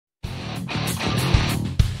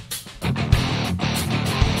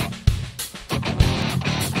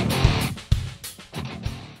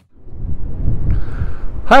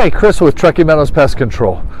Hi, Chris with Truckee Meadows Pest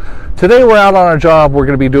Control. Today we're out on our job. We're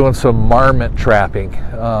going to be doing some marmot trapping.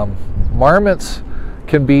 Marmots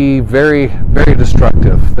can be very, very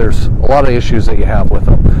destructive. There's a lot of issues that you have with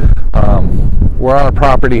them. We're on a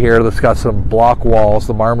property here that's got some block walls.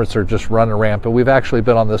 The marmots are just running rampant. We've actually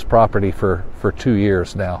been on this property for 2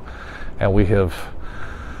 years now, and we have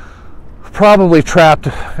probably trapped,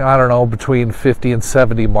 I don't know, between 50 and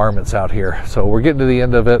 70 marmots out here. So we're getting to the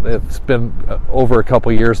end of it. It's been over a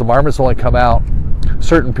couple years. The marmots only come out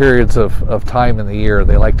certain periods of time in the year.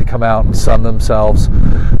 They like to come out and sun themselves.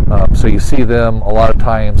 So you see them a lot of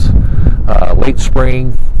times late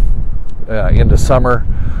spring into summer.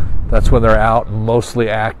 That's when they're out and mostly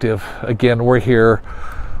active. Again, we're here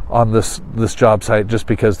on this job site just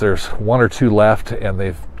because there's 1 or 2 left, and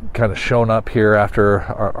they've kind of shown up here after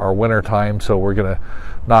our winter time, so we're going to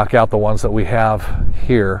knock out the ones that we have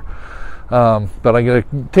here. But I'm going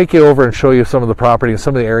to take you over and show you some of the property and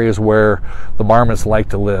some of the areas where the marmots like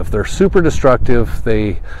to live. They're super destructive.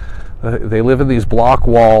 They live in these block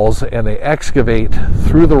walls, and they excavate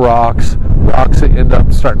through the rocks that end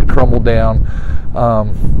up starting to crumble down.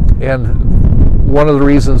 And one of the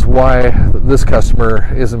reasons why this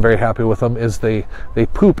customer isn't very happy with them is they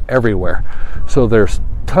poop everywhere. So there's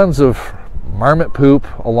tons of marmot poop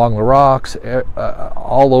along the rocks,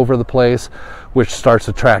 all over the place, which starts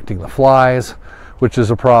attracting the flies, which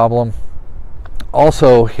is a problem.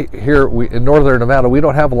 Also, here in northern Nevada, we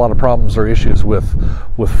don't have a lot of problems or issues with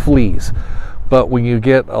fleas. But when you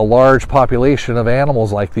get a large population of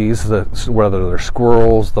animals like these, whether they're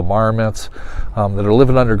squirrels, the marmots, that are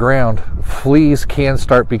living underground, fleas can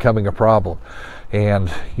start becoming a problem.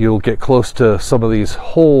 And you'll get close to some of these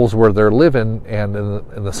holes where they're living, and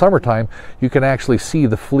in the summertime, you can actually see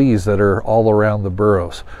the fleas that are all around the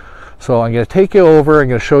burrows. So I'm going to take you over. I'm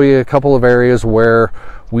going to show you a couple of areas where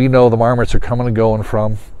we know the marmots are coming and going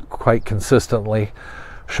from quite consistently.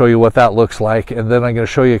 Show you what that looks like, and then I'm going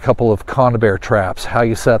to show you a couple of conibear traps, how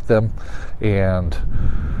you set them, and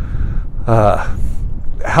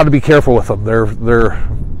how to be careful with them. They're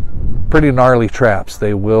pretty gnarly traps.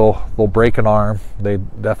 They'll break an arm.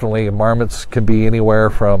 Marmots can be anywhere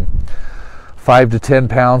from 5 to 10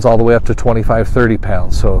 pounds all the way up to 25, 30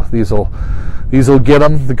 pounds. So these will get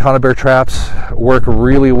them. The conibear traps work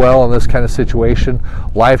really well in this kind of situation.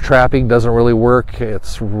 Live trapping doesn't really work.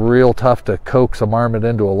 It's real tough to coax a marmot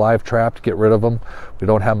into a live trap to get rid of them. We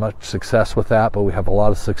don't have much success with that, but we have a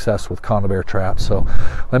lot of success with conibear traps. So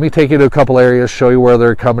let me take you to a couple areas, show you where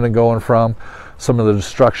they're coming and going from, some of the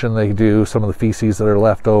destruction they do, some of the feces that are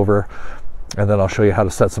left over, and then I'll show you how to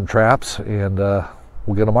set some traps, and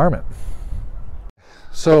we'll get a marmot.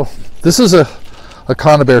 So this is a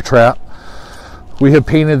conibear trap. We have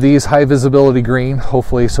painted these high visibility green,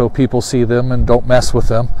 hopefully so people see them and don't mess with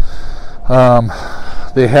them.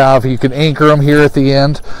 You can anchor them here at the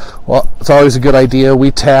end. Well, it's always a good idea.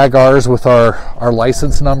 We tag ours with our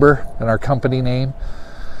license number and our company name,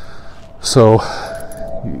 so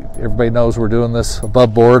everybody knows we're doing this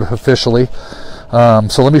above board officially.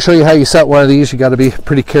 So let me show you how you set one of these. You got to be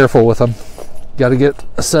pretty careful with them. You got to get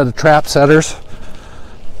a set of trap setters.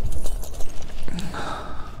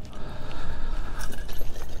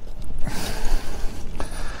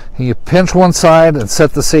 And you pinch one side and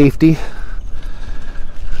set the safety.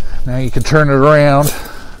 Now you can turn it around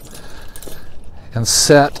and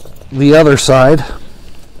set the other side.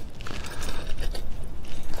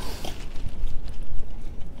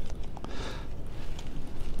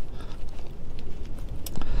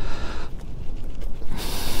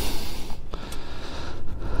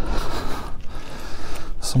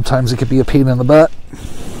 Sometimes it could be a pain in the butt.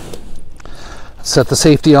 Set the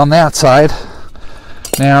safety on that side.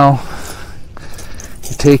 Now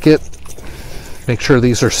you take it, make sure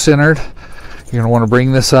these are centered. You're going to want to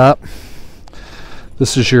bring this up.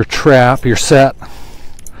 This is your trap, your set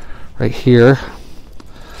right here.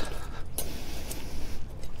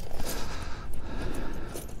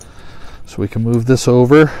 So we can move this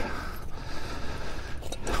over.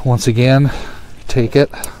 Once again, take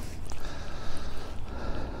it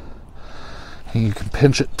and you can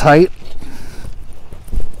pinch it tight.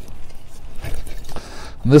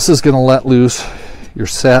 And this is going to let loose your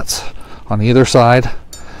sets on either side,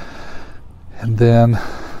 and then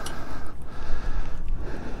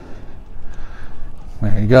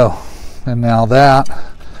there you go. And now that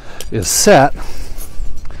is set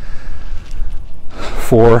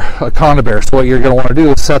for a conibear. So what you're going to want to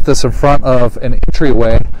do is set this in front of an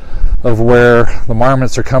entryway of where the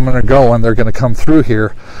marmots are coming or going. They're going to come through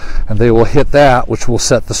here, and they will hit that, which will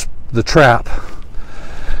set the trap.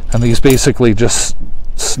 And these basically just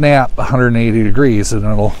snap 180 degrees, and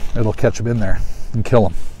it'll catch them in there. and kill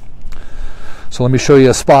them. So let me show you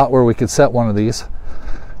a spot where we could set one of these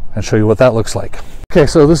and show you what that looks like. Okay,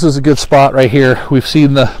 so this is a good spot right here. We've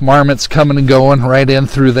seen the marmots coming and going right in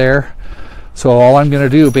through there. So all I'm going to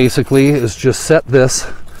do basically is just set this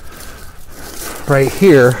right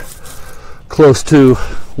here close to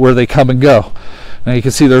where they come and go. Now you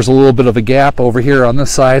can see there's a little bit of a gap over here on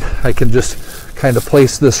this side. I can just kind of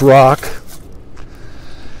place this rock,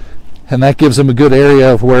 and that gives them a good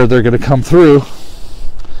area of where they're going to come through.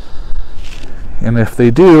 And if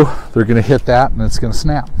they do, they're going to hit that and it's going to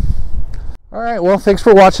snap. All right, well, thanks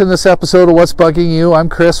for watching this episode of What's Bugging You. I'm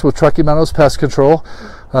Chris with Truckee Meadows Pest Control.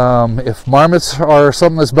 If marmots are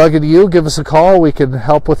something that's bugging you, give us a call. We can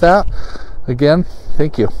help with that. Again,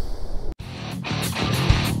 thank you.